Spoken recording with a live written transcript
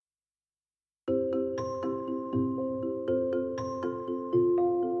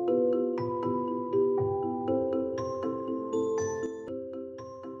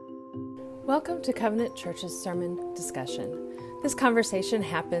Welcome to Covenant Church's sermon discussion. This conversation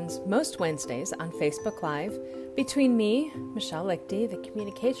happens most Wednesdays on Facebook Live between me, Michelle Lichty, the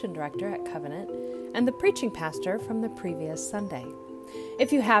communication director at Covenant, and the preaching pastor from the previous Sunday.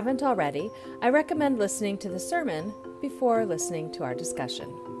 If you haven't already, I recommend listening to the sermon before listening to our discussion.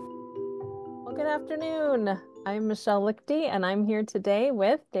 Well, good afternoon. I'm Michelle Lichty, and I'm here today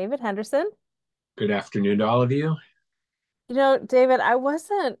with David Henderson. Good afternoon to all of you. You know, David, I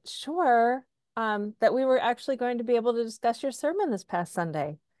wasn't sure that we were actually going to be able to discuss your sermon this past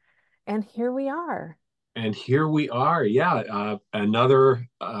Sunday. And here we are. And here we are. Yeah, another,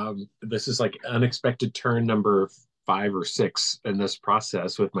 this is like unexpected turn number 5 or 6 in this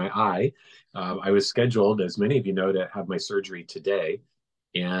process with my eye. I was scheduled, as many of you know, to have my surgery today.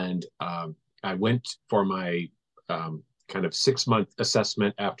 And I went for my kind of 6-month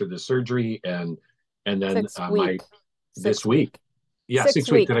assessment after the surgery. And then Six week. this Six week. week. Yeah,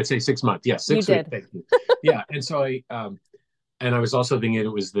 6 week. Did I say 6 months? Yeah, You 6 week. did. Thank you. Yeah, and so I was also thinking it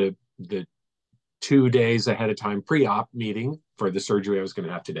was the 2 days ahead of time pre-op meeting for the surgery I was going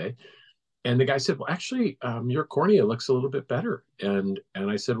to have today. And the guy said, "Well, actually, your cornea looks a little bit better." And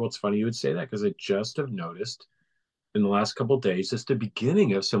I said, "Well, it's funny you would say that because I just have noticed in the last couple of days just the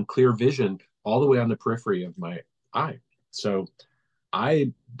beginning of some clear vision all the way on the periphery of my eye." So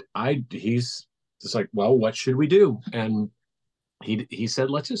I he's just like, "Well, what should we do?" And he said,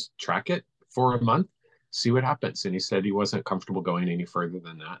 "Let's just track it for a month, see what happens." And he said he wasn't comfortable going any further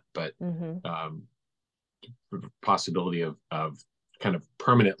than that, but Mm-hmm. um, possibility of kind of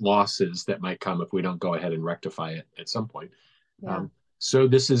permanent losses that might come if we don't go ahead and rectify it at some point. Yeah. So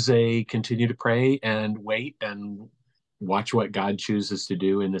this is a continue to pray and wait and watch what God chooses to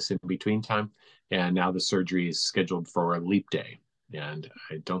do in this in between time. And now the surgery is scheduled for a leap day. And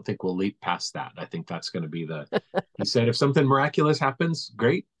I don't think we'll leap past that. I think that's going to be he said, if something miraculous happens,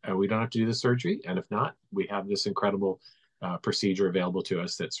 great. We don't have to do the surgery. And if not, we have this incredible procedure available to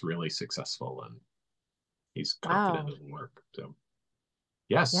us that's really successful. And he's confident Wow. it'll work. So,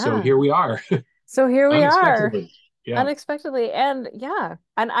 yes. So Yeah. here we are So here we are. unexpectedly. Yeah. Unexpectedly. And yeah.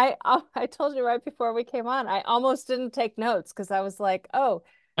 And I told you right before we came on, I almost didn't take notes because I was like, oh,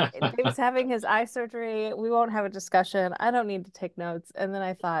 David's having his eye surgery. We won't have a discussion. I don't need to take notes. And then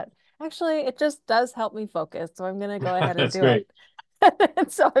I thought, actually, it just does help me focus. So I'm going to go ahead and That's do it. great.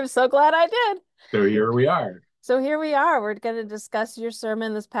 And so I'm so glad I did. So here we are. So here we are. We're going to discuss your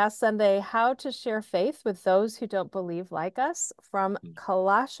sermon this past Sunday, How to Share Faith with Those Who Don't Believe Like Us, from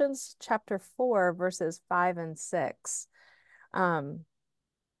Colossians chapter 4, verses 5 and 6. Um,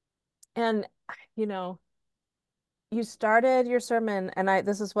 and, you know, you started your sermon, and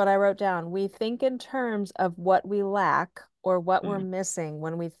this is what I wrote down. We think in terms of what we lack or what we're Mm. missing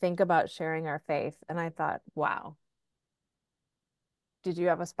when we think about sharing our faith. And I thought, wow, did you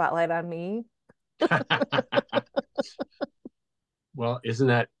have a spotlight on me? Well, isn't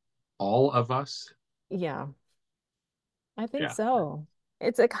that all of us? Yeah, I think Yeah. so.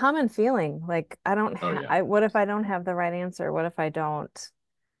 It's a common feeling. Like, Oh, yeah. what if I don't have the right answer? What if I don't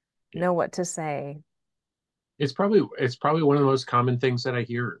Yeah. know what to say? It's probably one of the most common things that I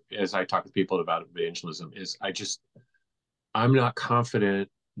hear as I talk to people about evangelism is I'm not confident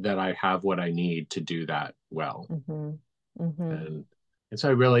that I have what I need to do that well. Mm-hmm. Mm-hmm. And and so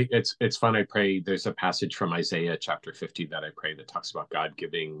I really it's fun. I pray there's a passage from Isaiah chapter 50 that I pray that talks about God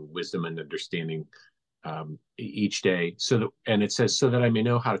giving wisdom and understanding each day and it says so that I may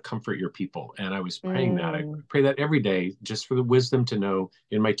know how to comfort your people. And I was praying that I Mm, pray that every day just for the wisdom to know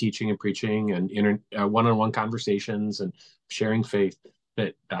in my teaching and preaching and one-on-one conversations and sharing faith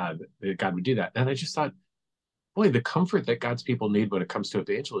that God would do that. And I just thought, boy, the comfort that God's people need when it comes to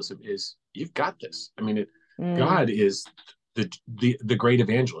evangelism is you've got this. I mean, mm, God is the great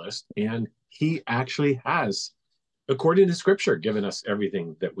evangelist, and He actually has, according to Scripture, given us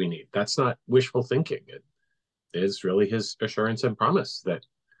everything that we need. That's not wishful thinking. It is really His assurance and promise that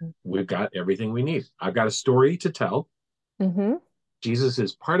we've got everything we need. I've got a story to tell. mm-hmm. Jesus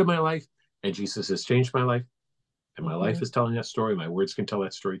is part of my life, and Jesus has changed my life, and my Mm-hmm. life is telling that story. My words can tell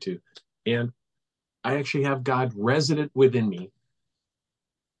that story too, and I actually have God resident within me,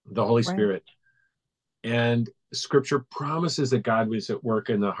 the Holy Right. Spirit. And scripture promises that God is at work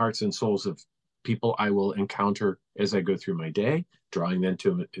in the hearts and souls of people I will encounter as I go through my day, drawing them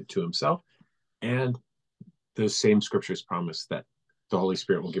to himself. And those same scriptures promise that the Holy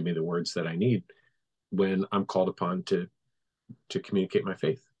Spirit will give me the words that I need when I'm called upon to communicate my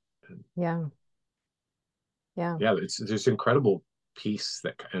faith. And Yeah. Yeah. yeah, there's incredible peace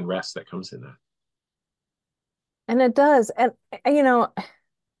and rest that comes in that. And it does. And you know,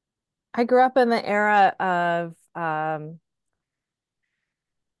 I grew up in the era of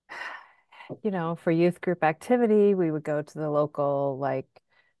for youth group activity, we would go to the local like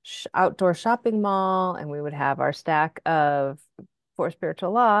sh outdoor shopping mall and we would have our stack of Four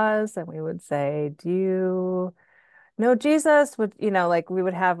Spiritual Laws and we would say, "Do you know Jesus?" Would, like we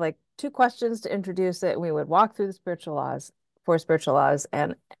would have like two questions to introduce it. And we would walk through the spiritual laws, Four Spiritual Laws,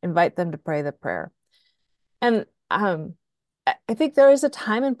 and invite them to pray the prayer. And I think there is a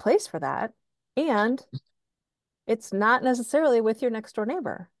time and place for that. And it's not necessarily with your next door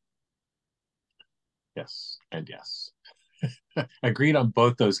neighbor. Yes, and yes. Agreed on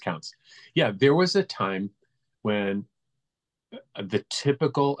both those counts. Yeah, there was a time when the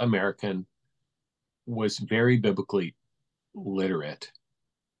typical American was very biblically literate,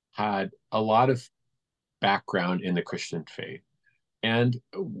 had a lot of background in the Christian faith, and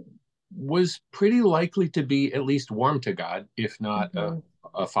was pretty likely to be at least warm to God, if not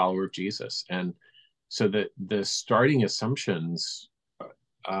a follower of Jesus. And so the starting assumptions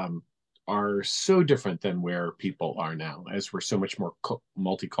um, are so different than where people are now, as we're so much more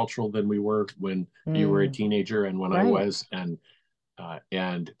multicultural than we were when you were a teenager and when I Right. was, and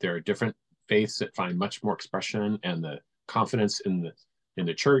there are different faiths that find much more expression, and the confidence in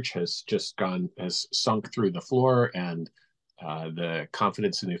the church has sunk through the floor, and the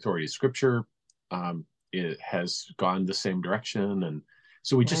confidence in the authority of Scripture it has gone the same direction, and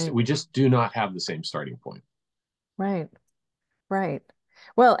so Right. we just do not have the same starting point. Right. Right.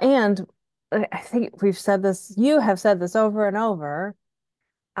 Well, and I think we've said this, you have said this over and over,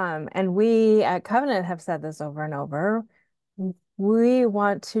 and we at Covenant have said this over and over. We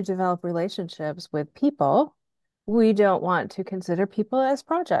want to develop relationships with people. We don't want to consider people as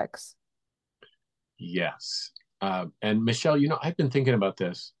projects. Yes. And Michelle, I've been thinking about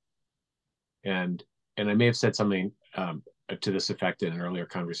this, and I may have said something to this effect in an earlier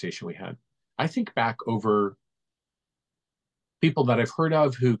conversation we had. I think back over people that I've heard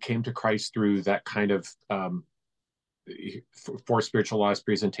of who came to Christ through that kind of Four Spiritual Laws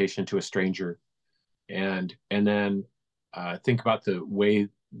presentation to a stranger, and then think about the way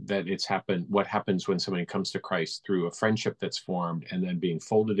that it's happened, what happens when somebody comes to Christ through a friendship that's formed and then being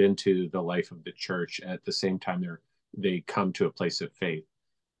folded into the life of the church at the same time they come to a place of faith.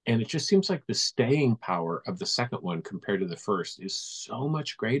 And it just seems like the staying power of the second one compared to the first is so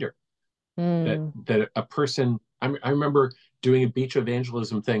much greater that Mm. a person. I remember doing a beach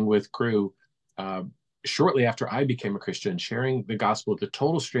evangelism thing with Crew uh, shortly after I became a Christian, sharing the gospel with a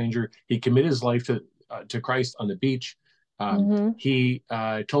total stranger. He committed his life to Christ on the beach. Hmm. He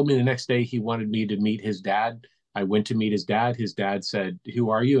told me the next day he wanted me to meet his dad. I went to meet his dad. His dad said, "Who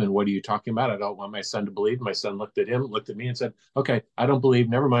are you and what are you talking about? I don't want my son to believe." My son looked at him, looked at me, and said, "Okay, I don't believe.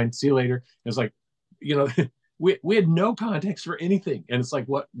 Never mind. See you later." It was like, you know, we had no context for anything, and it's like,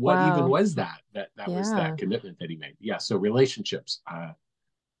 what even Wow. was that was that Yeah. commitment that he made. Yeah. So relationships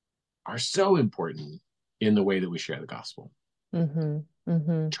are so important in the way that we share the gospel. Hmm.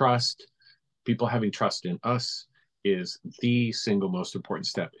 Hmm. Trust, people having trust in us is the single most important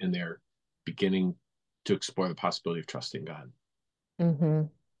step in their beginning to explore the possibility of trusting God. Hmm.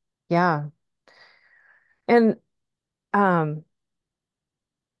 Yeah. And um,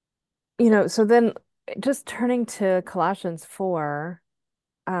 so then just turning to Colossians 4,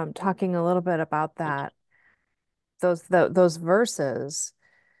 talking a little bit about that, those verses,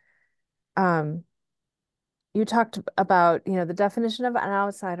 um, you talked about, the definition of an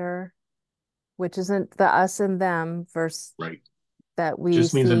outsider, which isn't the us and them verse Right. that we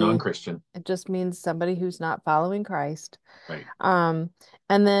Just means a see. non-Christian. It just means somebody who's not following Christ. Right. Um,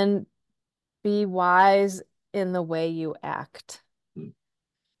 and then be wise in the way you act.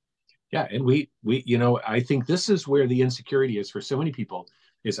 Yeah, and I think this is where the insecurity is for so many people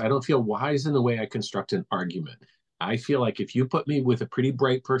is I don't feel wise in the way I construct an argument. I feel like if you put me with a pretty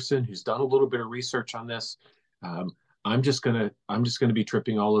bright person who's done a little bit of research on this, um, I'm just gonna be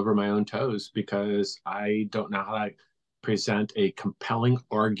tripping all over my own toes because I don't know how to present a compelling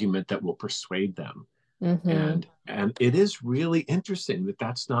argument that will persuade them. Mm-hmm. And it is really interesting that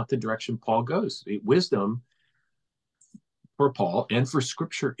that's not the direction Paul goes. Wisdom for Paul and for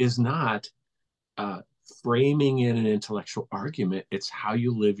Scripture is not uh, framing in an intellectual argument. It's how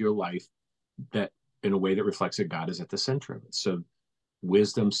you live your life that in a way that reflects that God is at the center of it. So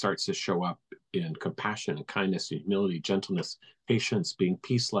wisdom starts to show up in compassion and kindness and humility, gentleness, patience, being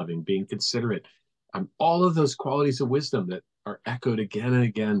peace loving, being considerate. All of those qualities of wisdom that are echoed again and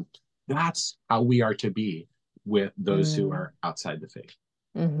again. That's how we are to be with those who Mm. are outside the faith.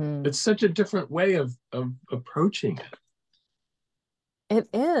 Mm-hmm. It's such a different way of approaching it. It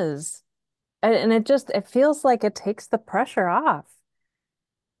is. And it feels like it takes the pressure off.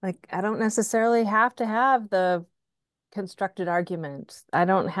 Like I don't necessarily have to have the constructed argument. I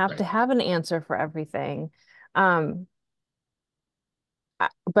don't have to Right. have an answer for everything. Um,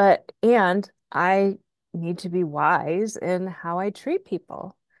 and I need to be wise in how I treat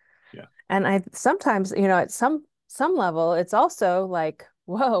people. Yeah. And I sometimes, at some level, it's also like,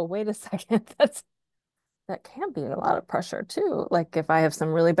 whoa, wait a second. That can be a lot of pressure too. Like if I have some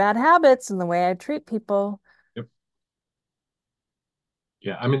really bad habits in the way I treat people. Yep.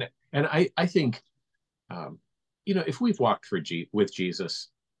 Yeah. I mean, and I think, um, if we've walked with Jesus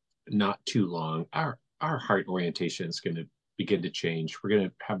not too long, our heart orientation is going to begin to change. We're going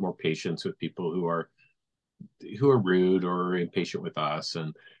to have more patience with people who are rude or impatient with us,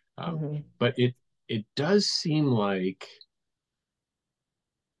 and Mhm. but it does seem like,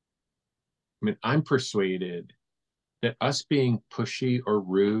 I mean, I'm persuaded that us being pushy or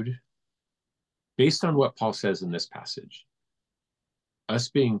rude, based on what Paul says in this passage, us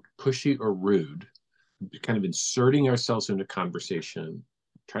being pushy or rude, kind of inserting ourselves into conversation,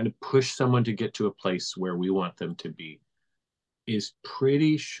 trying to push someone to get to a place where we want them to be, is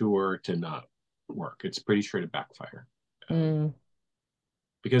pretty sure to not work. It's pretty sure to backfire. Um, Mm,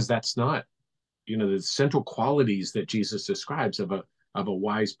 because that's not, the central qualities that Jesus describes of a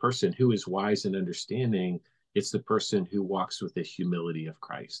wise person. Who is wise and understanding? It's the person who walks with the humility of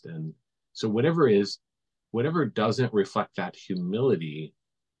Christ. And so whatever doesn't reflect that humility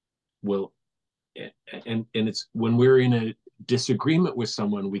will, and it's when we're in a disagreement with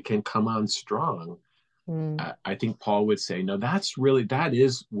someone, we can come on strong. mm, I think Paul would say, no, that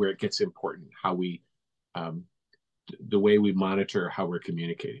is where it gets important, how um, the way we monitor how we're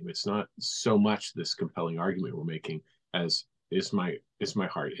communicating. It's not so much this compelling argument we're making as is my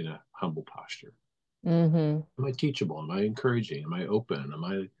heart in a humble posture. hmm Am I teachable? Am I encouraging? Am I open? Am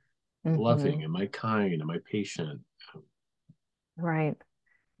I hmm loving? Am I kind? Am I patient? Right.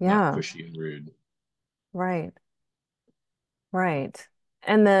 Not Yeah. pushy and rude. Right. Right.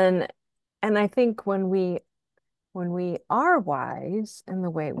 And then, and I think when we are wise in the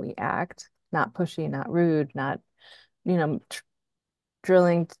way we act, not pushy, not rude, not, you know, tr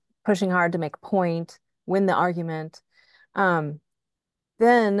drilling, pushing hard to make a point, win the argument, um,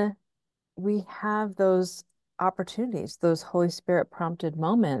 then we have those opportunities, those Holy Spirit prompted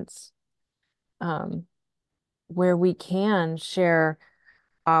moments, um, where we can share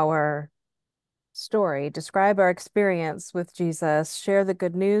our story, describe our experience with Jesus, share the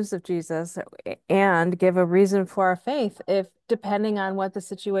good news of Jesus, and give a reason for our faith, if depending on what the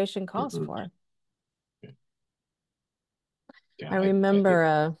situation calls Mm-hmm. for. Yeah, I I think.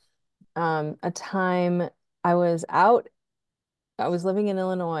 remember a time I was out, I was living in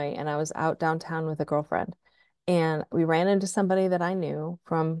Illinois and I was out downtown with a girlfriend, and we ran into somebody that I knew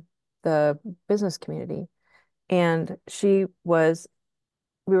from the business community. And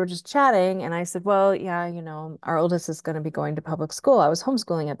we were just chatting, and I said, well, yeah, our oldest is going to be going to public school. I was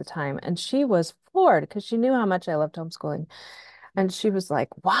homeschooling at the time, and she was floored because she knew how much I loved homeschooling. And she was like,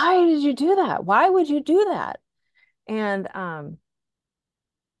 why did you do that? Why would you do that? And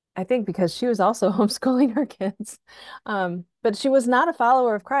I think because she was also homeschooling her kids. But she was not a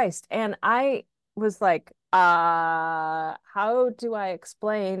follower of Christ. And I was like, how do I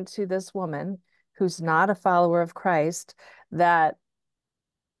explain to this woman who's not a follower of Christ that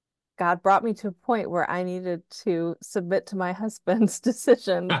God brought me to a point where I needed to submit to my husband's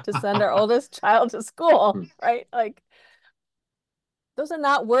decision to send our oldest child to school, right? Like, those are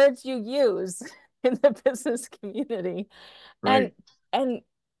not words you use in the business community. And Right. and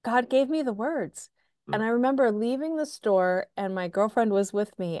God gave me the words. And I remember leaving the store and my girlfriend was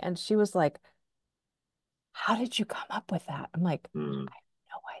with me and she was like, "How did you come up with that?" I'm like, Mm-hmm. "I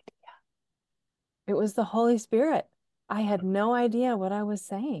have no idea. It was the Holy Spirit. I had no idea what I was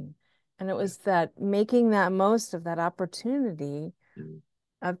saying." And it Yeah. was that making that most of that opportunity Mm-hmm.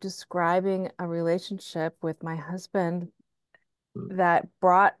 of describing a relationship with my husband Mm-hmm. that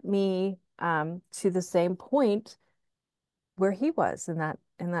brought me to the same point where he was in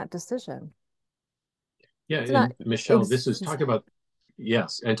that decision. Yeah, It's not and Michelle, this is ex talk about,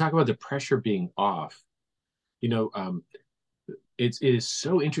 yes, and talk about the pressure being off. You know, it is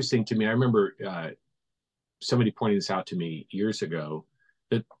so interesting to me. I remember somebody pointing this out to me years ago,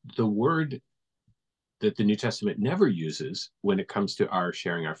 that the word that the New Testament never uses when it comes to our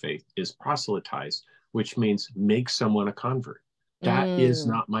sharing our faith is proselytize, which means make someone a convert. That is mm,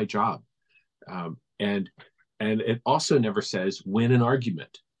 not my job. And it also never says win an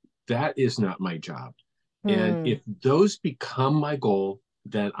argument. That is not my job. And if mm, those become my goal,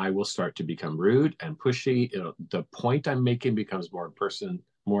 then I will start to become rude and pushy. The point I'm making becomes more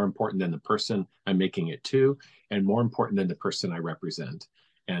important than the person I'm making it to, and more important than the person I represent.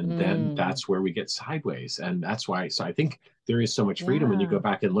 And then Mm. that's where we get sideways. And that's why, so I think there is so much freedom when you go Yeah.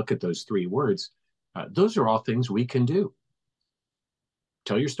 back and look at those three words. Those are all things we can do.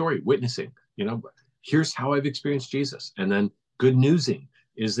 Tell your story, witnessing, here's how I've experienced Jesus. And then good newsing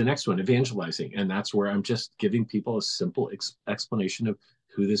is the next one, evangelizing. And that's where I'm just giving people a simple explanation of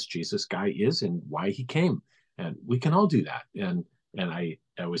who this Jesus guy is and why he came. And we can all do that. And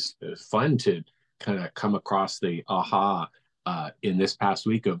it was fun to kind of come across the aha in this past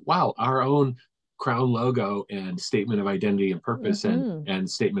week of, wow, our own crown logo and statement of identity and purpose Mm-hmm. and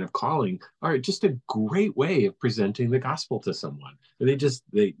statement of calling are just a great way of presenting the gospel to someone. And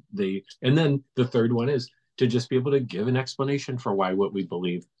then the third one is to just be able to give an explanation for why we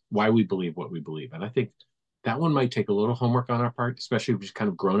believe what we believe. And I think that one might take a little homework on our part, especially if we've kind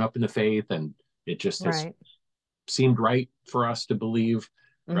of grown up in the faith and it just has Right. seemed right for us to believe,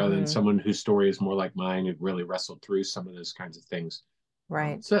 rather than Mm-hmm. someone whose story is more like mine who really wrestled through some of those kinds of things.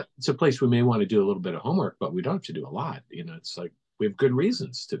 Right. So it's a place we may want to do a little bit of homework, but we don't have to do a lot. It's like we have good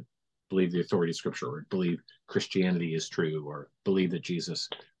reasons to believe the authority of Scripture, or believe Christianity is true, or believe that Jesus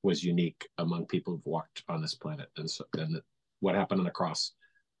was unique among people who've walked on this planet, and that what happened on the cross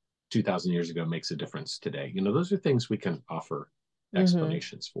 2,000 years ago makes a difference today. Those are things we can offer Mm-hmm.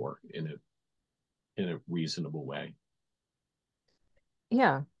 explanations for in a reasonable way.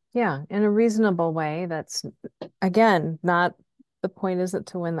 Yeah. Yeah. In a reasonable way. That's, again, not the point isn't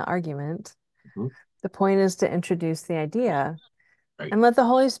to win the argument. Mm-hmm. The point is to introduce the idea Right. and let the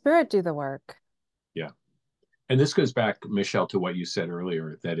Holy Spirit do the work. Yeah. And this goes back, Michelle, to what you said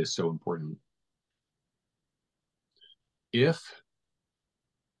earlier that is so important. If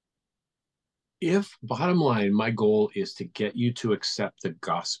bottom line, my goal is to get you to accept the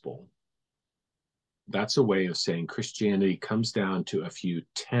gospel, that's a way of saying Christianity comes down to a few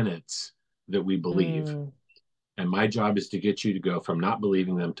tenets that we believe. Mm. And my job is to get you to go from not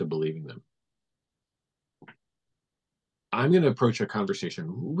believing them to believing them. I'm going to approach a conversation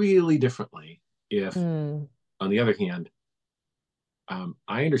really differently if, Mm. on the other hand,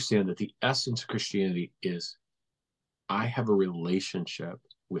 I understand that the essence of Christianity is I have a relationship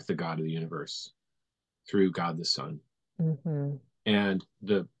with the God of the universe through God the Son. Mm-hmm. And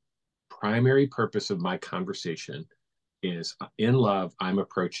the primary purpose of my conversation is in love, I'm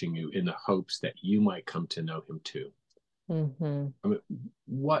approaching you in the hopes that you might come to know him too. Mm-hmm. I mean,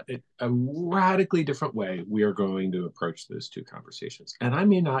 what a radically different way we are going to approach those two conversations. And I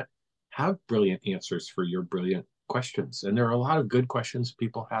may not have brilliant answers for your brilliant questions. And there are a lot of good questions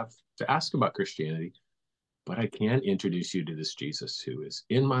people have to ask about Christianity, but I can introduce you to this Jesus who is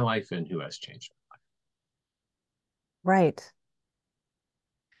in my life and who has changed. Right.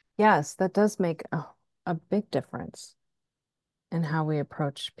 Yes, that does make a big difference in how we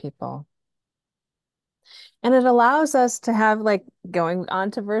approach people. And it allows us to have, like, going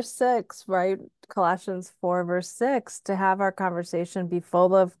on to verse 6, right? Colossians 4, verse 6, to have our conversation be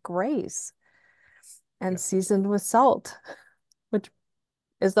full of grace and Yeah. seasoned with salt, which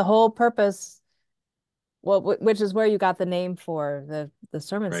is the whole purpose, well, which is where you got the name for the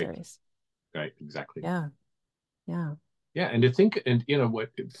sermon Right. series. Right. Exactly. Yeah. Yeah. Yeah, and to think, and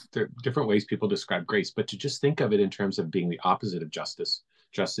what there are different ways people describe grace, but to just think of it in terms of being the opposite of justice.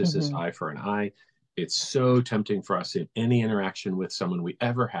 Justice is Mm-hmm. eye for an eye. It's so tempting for us in any interaction with someone we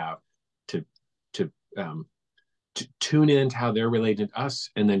ever have to to um, to tune in to how they're related to us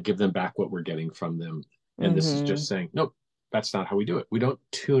and then give them back what we're getting from them. And this is Mm-hmm. just saying, nope, that's not how we do it. We don't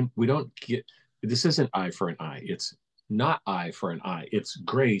get. This isn't eye for an eye. It's not eye for an eye. It's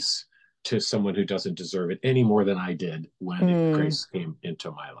grace to someone who doesn't deserve it any more than I did when Mm. grace came into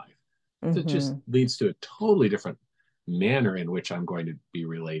my life. That just Mm-hmm. leads to a totally different manner in which I'm going to be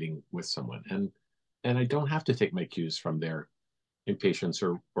relating with someone. And I don't have to take my cues from their impatience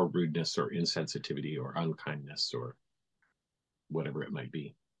or rudeness or insensitivity or unkindness or whatever it might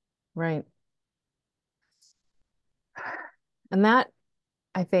be. Right. And that,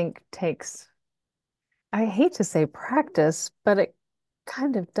 I think, takes, I hate to say practice, but it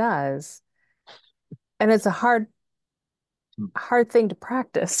kind of does. And it's a hard thing to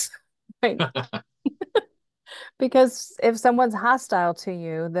practice, right? Because if someone's hostile to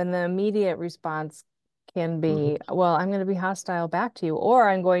you, then the immediate response can Mm-hmm. be, well, I'm going to be hostile back to you, or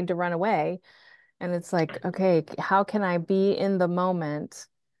I'm going to run away. And it's like, Right. okay, how can I be in the moment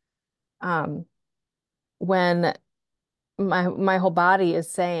um, when my whole body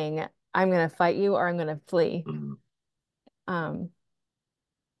is saying, I'm going to fight you or I'm going to flee. Mm-hmm. Um,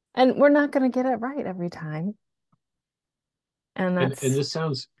 and we're not going to get it right every time. And And that's, this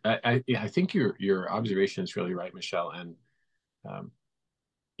sounds I think your observation is really right, Michelle. And um,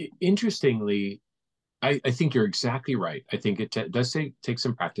 interestingly, I think you're exactly right. I think it does take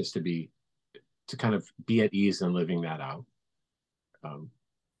some practice to kind of be at ease and living that out. Um,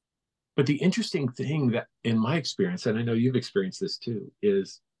 but the interesting thing that, in my experience, and I know you've experienced this too,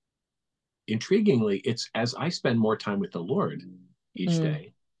 is intriguingly, it's as I spend more time with the Lord each Mm.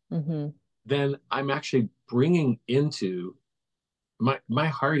 day, Mm-hmm. then I'm actually bringing into my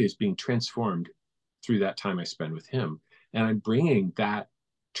heart is being transformed through that time I spend with Him, and I'm bringing that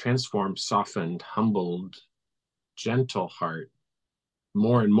transformed, softened, humbled, gentle heart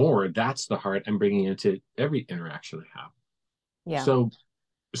more and more. That's the heart I'm bringing into every interaction I have. Yeah.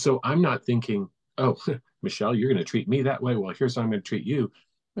 So I'm not thinking, oh, Michelle, you're going to treat me that way. Well, here's how I'm going to treat you.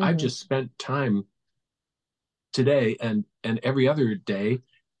 I've Mm-hmm. just spent time today and every other day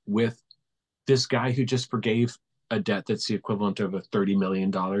with this guy who just forgave a debt that's the equivalent of a $30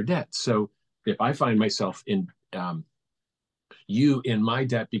 million debt. So if I find myself in you in my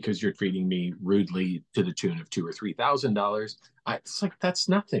debt because you're treating me rudely to the tune of $2,000 or $3,000, it's like that's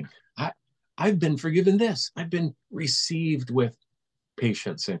nothing. I've been forgiven this. I've been received with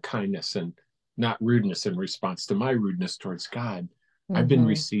patience and kindness and not rudeness in response to my rudeness towards God. I've been Mm-hmm.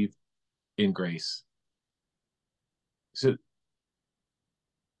 received in grace. So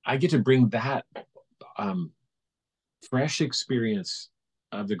I get to bring that um, fresh experience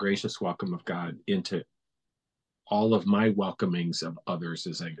of the gracious welcome of God into all of my welcomings of others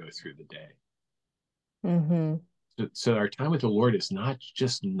as I go through the day. Mm-hmm. So our time with the Lord is not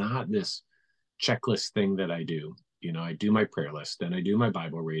this checklist thing that I do. You know, I do my prayer list and I do my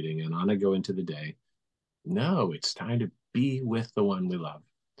Bible reading and on I go into the day. No, it's time to be with the one we love,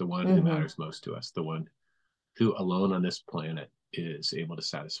 the one who Mm-hmm. matters most to us, the one who alone on this planet is able to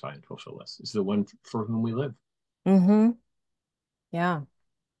satisfy and fulfill us, is the one for whom we live. Mm-hmm. Yeah.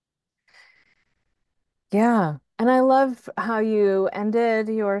 Yeah. And I love how you ended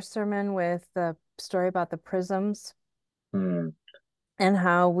your sermon with the story about the prisms Hmm. and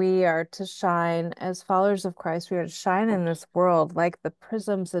how we are to shine as followers of Christ. We are to shine in this world like the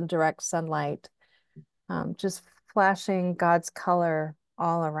prisms in direct sunlight, just flashing God's color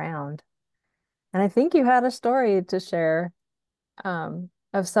all around. And I think you had a story to share,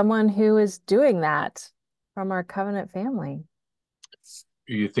 of someone who is doing that from our covenant family.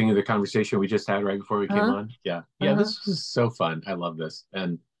 You think of the conversation we just had right before we came Huh? on? Yeah. Yeah, Uh-huh. this is so fun. I love this.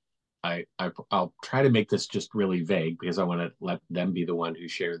 And I'll try to make this just really vague because I want to let them be the one who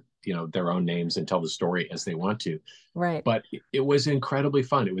share, their own names and tell the story as they want to. Right. But it was incredibly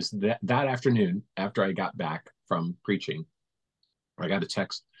fun. It was that afternoon after I got back from preaching, I got a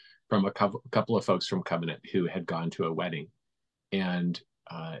text from a couple of folks from Covenant who had gone to a wedding, and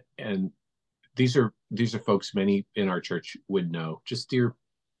these are folks many in our church would know, just dear,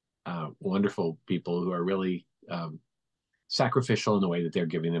 wonderful people who are really sacrificial in the way that they're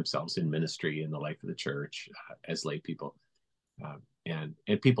giving themselves in ministry in the life of the church as lay people, and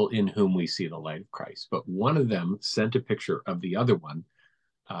people in whom we see the light of Christ. But one of them sent a picture of the other one,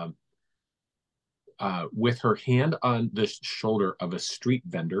 um, with her hand on the shoulder of a street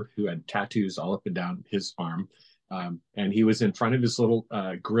vendor who had tattoos all up and down his arm. And he was in front of his little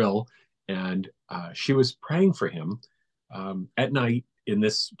grill, and she was praying for him at night in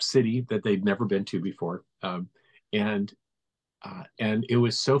this city that they'd never been to before. And and it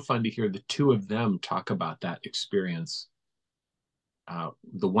was so fun to hear the two of them talk about that experience.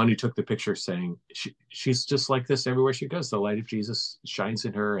 The one who took the picture saying she's just like this everywhere she goes. The light of Jesus shines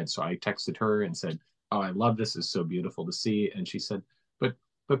in her. And so I texted her and said, "Oh, I love this. It's so beautiful to see." And she said,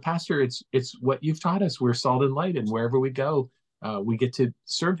 "But Pastor, it's what you've taught us. We're salt and light, and wherever we go, we get to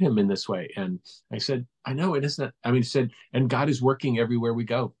serve Him in this way." And I said, "I know it isn't. I mean," she said, "And God is working everywhere we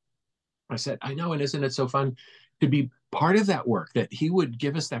go." I said, "I know, and isn't it so fun to be part of that work, that He would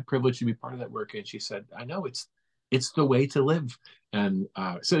give us that privilege to be part of that work?" And she said, "I know, it's the way to live." And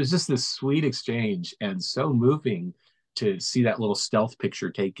so it's just this sweet exchange, and so moving to see that little stealth picture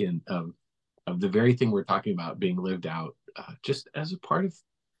taken of the very thing we're talking about being lived out, just as a part of,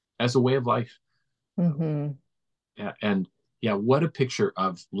 as a way of life. Um, Mm-hmm. yeah, and yeah, what a picture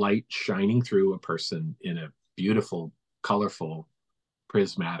of light shining through a person in a beautiful, colorful,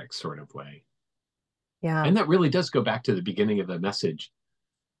 prismatic sort of way. Yeah. And that really does go back to the beginning of the message.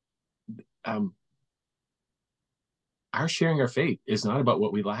 Um, our sharing our faith is not about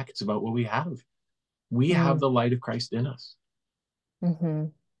what we lack, it's about what we have. We have Mm. the light of Christ in us. Mm-hmm.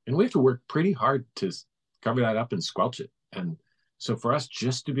 And we have to work pretty hard to cover that up and squelch it. And so for us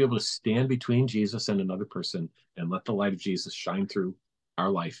just to be able to stand between Jesus and another person and let the light of Jesus shine through our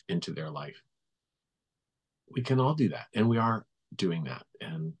life into their life, we can all do that. And we are doing that.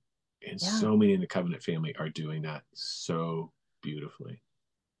 And Yeah. so many in the covenant family are doing that so beautifully.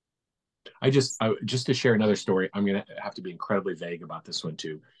 just to share another story. I'm going to have to be incredibly vague about this one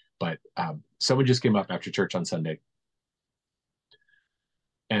too. But someone just came up after church on Sunday,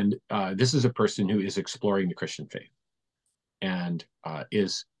 and this is a person who is exploring the Christian faith and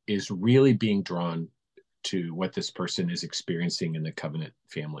is really being drawn to what this person is experiencing in the covenant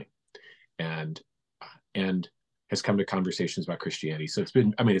family, and and has come to conversations about Christianity. So it's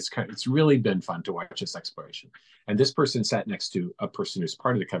been, I mean, it's really been fun to watch this exploration. And this person sat next to a person who's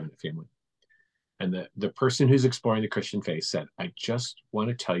part of the covenant family. And the person who's exploring the Christian faith said, I just want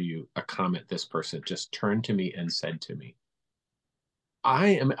to tell you a comment this person just turned to me and said to me. I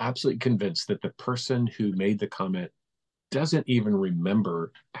am absolutely convinced that the person who made the comment doesn't even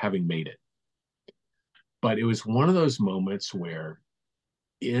remember having made it. But it was one of those moments where,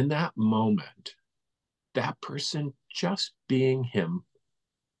 in that moment, that person just being him,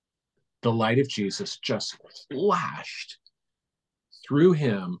 the light of Jesus just flashed through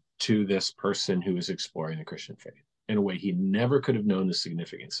him to this person who was exploring the Christian faith in a way he never could have known the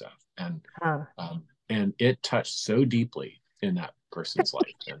significance of. And it touched so deeply in that person's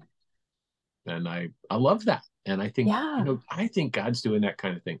life. And I love that. And I think, Yeah. I think God's doing that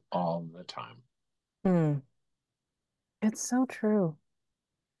kind of thing all the time. Mm. It's so true.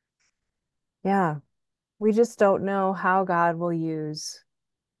 Yeah. We just don't know how God will use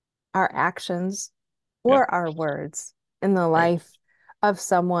our actions Yeah. or our words in the Right. life of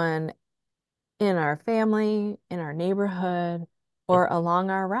someone in our family, in our neighborhood, Yep. or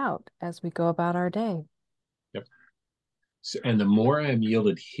along our route as we go about our day. Yep. So, and the more I am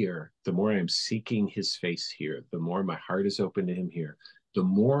yielded here, the more I am seeking his face here, the more my heart is open to him here, the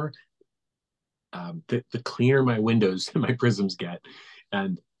more the cleaner my windows and my prisms get,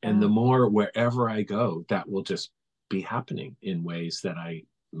 and the Yeah. more wherever I go, that will just be happening in ways that I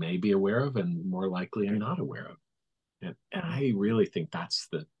may be aware of, and more likely I'm not aware of. And Mm. I really think that's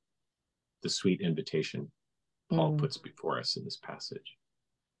the sweet invitation Paul Mm. puts before us in this passage.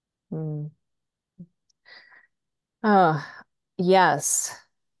 Mm. Oh, yes.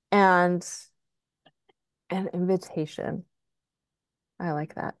 And an invitation. I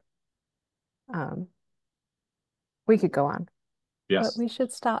like that. Um, we could go on, but Yes. we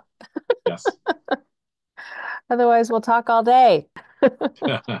should stop. Yes. Otherwise, we'll talk all day.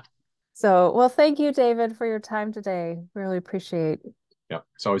 So, well, thank you, David, for your time today. Really appreciate. Yeah.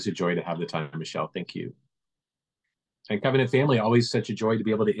 It's always a joy to have the time, Michelle. Thank you. And Covenant family, always such a joy to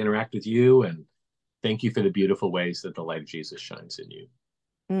be able to interact with you. And thank you for the beautiful ways that the light of Jesus shines in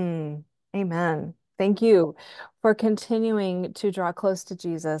you. Amen. Thank you for continuing to draw close to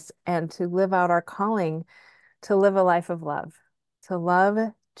Jesus and to live out our calling to live a life of love, to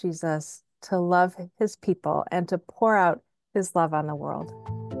love Jesus, to love his people, and to pour out his love on the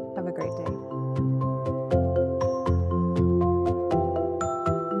world.